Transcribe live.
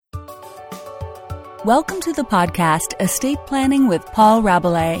Welcome to the podcast Estate Planning with Paul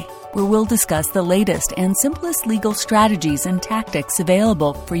Rabelais, where we'll discuss the latest and simplest legal strategies and tactics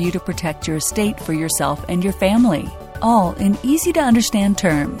available for you to protect your estate for yourself and your family, all in easy-to-understand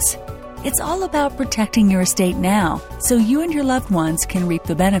terms. It's all about protecting your estate now so you and your loved ones can reap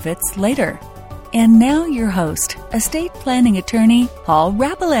the benefits later. And now your host, estate planning attorney Paul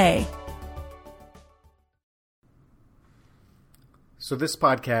Rabelais. So this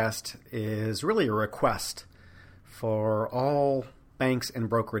podcast is really a request for all banks and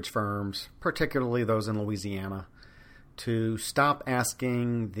brokerage firms, particularly those in Louisiana, to stop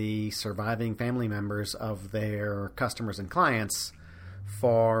asking the surviving family members of their customers and clients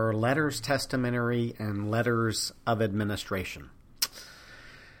for letters testamentary and letters of administration.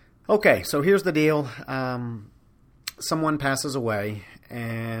 Okay, so here's the deal. Someone passes away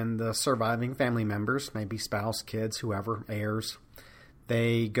and the surviving family members, maybe spouse, kids, whoever, heirs,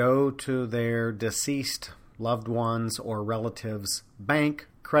 they go to their deceased loved ones or relatives' bank,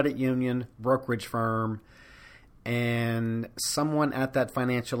 credit union, brokerage firm, and someone at that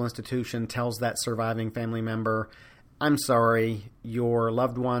financial institution tells that surviving family member, I'm sorry, your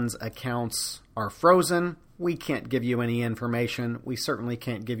loved one's accounts are frozen. We can't give you any information. We certainly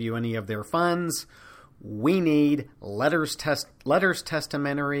can't give you any of their funds. We need letters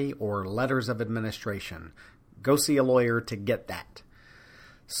testamentary or letters of administration. Go see a lawyer to get that.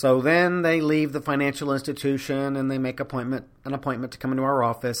 So then they leave the financial institution and they make an appointment to come into our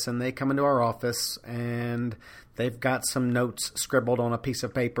office, and they come into our office and they've got some notes scribbled on a piece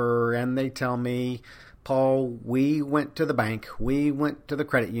of paper, and they tell me, Paul, we went to the bank, we went to the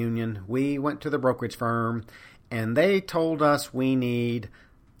credit union, we went to the brokerage firm, and they told us we need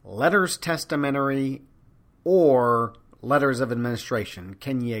letters testamentary or letters of administration.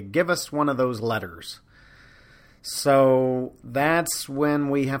 Can you give us one of those letters? So that's when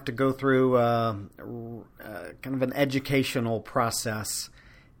we have to go through kind of an educational process,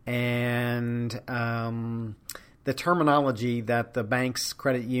 and the terminology that the banks,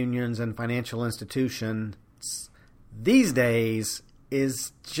 credit unions, and financial institutions these days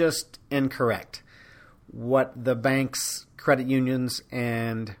is just incorrect. What the banks, credit unions,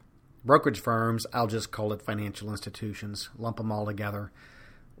 and brokerage firms, I'll just call it financial institutions, lump them all together.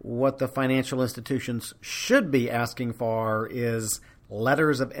 What the financial institutions should be asking for is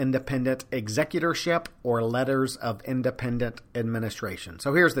letters of independent executorship or letters of independent administration.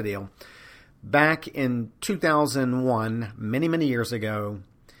 So here's the deal. Back in 2001, many years ago,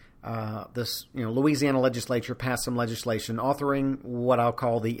 Louisiana legislature passed some legislation authoring what I'll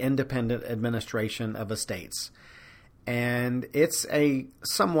call the independent administration of estates. And it's a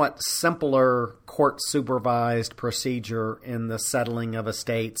somewhat simpler court-supervised procedure in the settling of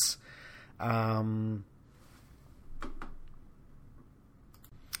estates. For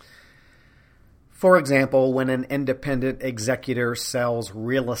example, when an independent executor sells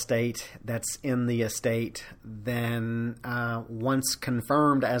real estate that's in the estate, then once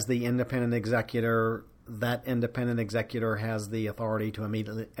confirmed as the independent executor, that independent executor has the authority to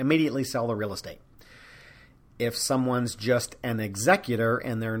immediately sell the real estate. If someone's just an executor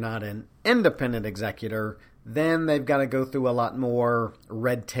and they're not an independent executor, then they've got to go through a lot more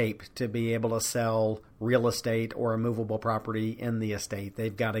red tape to be able to sell real estate or a movable property in the estate.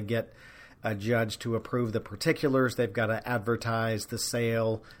 They've got to get a judge to approve the particulars. They've got to advertise the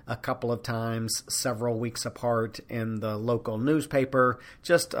sale a couple of times, several weeks apart in the local newspaper.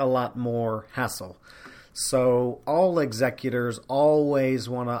 Just a lot more hassle. So all executors always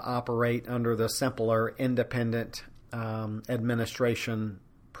want to operate under the simpler independent administration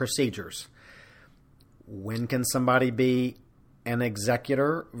procedures. When can somebody be an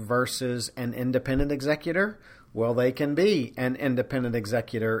executor versus an independent executor? Well, they can be an independent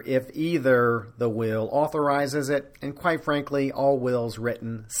executor if either the will authorizes it, and quite frankly, all wills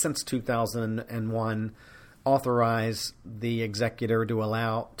written since 2001 authorize the executor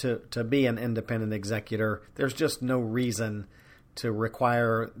to be an independent executor. There's just no reason to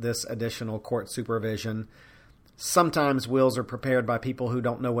require this additional court supervision. Sometimes wills are prepared by people who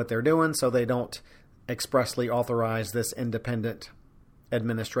don't know what they're doing, so they don't expressly authorize this independent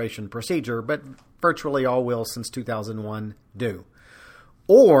administration procedure, but virtually all wills since 2001 do.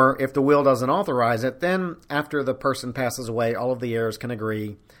 Or if the will doesn't authorize it, then after the person passes away, all of the heirs can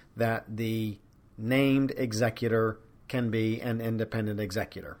agree that the named executor can be an independent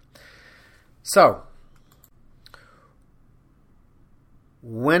executor. So,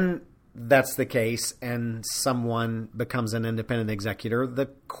 when that's the case and someone becomes an independent executor, the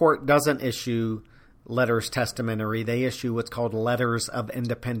court doesn't issue letters testamentary. They issue what's called letters of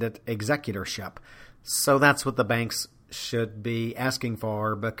independent executorship. So that's what the banks should be asking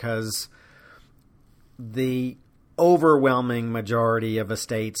for, because the overwhelming majority of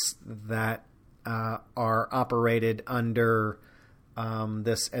estates that are operated under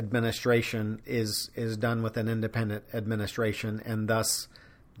this administration is done with an independent administration, and thus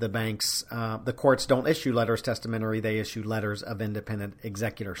the banks, the courts don't issue letters testamentary, they issue letters of independent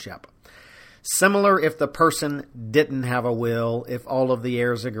executorship. Similar if the person didn't have a will, if all of the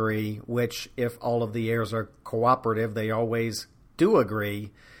heirs agree, which if all of the heirs are cooperative, they always do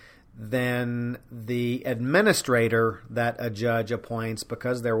agree, then the administrator that a judge appoints,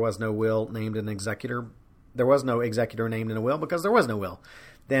 because there was no will named an executor, there was no executor named in a will because there was no will,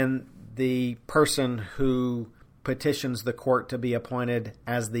 then the person who petitions the court to be appointed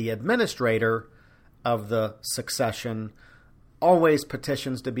as the administrator of the succession always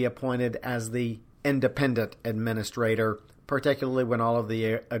petitions to be appointed as the independent administrator, particularly when all of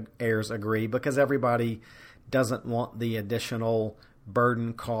the heirs agree, because everybody doesn't want the additional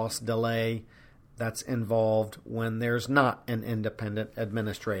burden, cost, delay that's involved when there's not an independent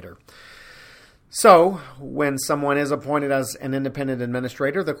administrator. So, when someone is appointed as an independent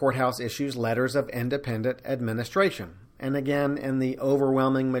administrator, the courthouse issues letters of independent administration. And again, in the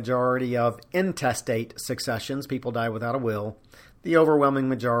overwhelming majority of intestate successions, people die without a will, the overwhelming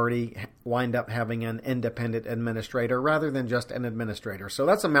majority wind up having an independent administrator rather than just an administrator. So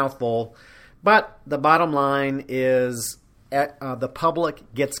that's a mouthful, but the bottom line is the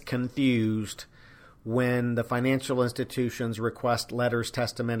public gets confused when the financial institutions request letters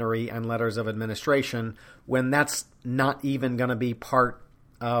testamentary and letters of administration, when that's not even going to be part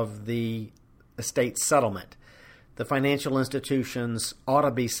of the estate settlement. The financial institutions ought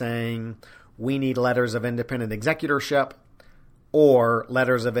to be saying, we need letters of independent executorship or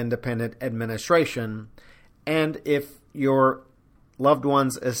letters of independent administration. And if your loved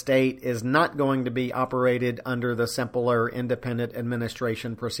one's estate is not going to be operated under the simpler independent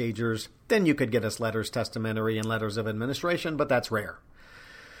administration procedures, then you could get us letters testamentary and letters of administration, but that's rare.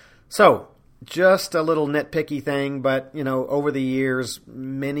 So, just a little nitpicky thing, but, over the years,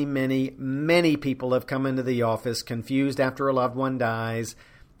 many people have come into the office confused after a loved one dies.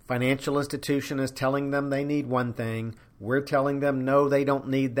 Financial institution is telling them they need one thing. We're telling them, no, they don't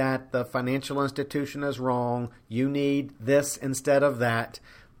need that. The financial institution is wrong. You need this instead of that.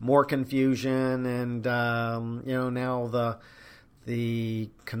 More confusion, and now the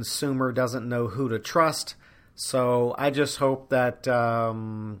consumer doesn't know who to trust. So I just hope that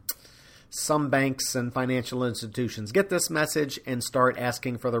some banks and financial institutions get this message and start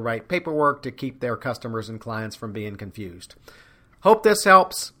asking for the right paperwork to keep their customers and clients from being confused. Hope this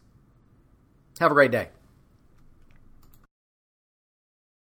helps. Have a great day.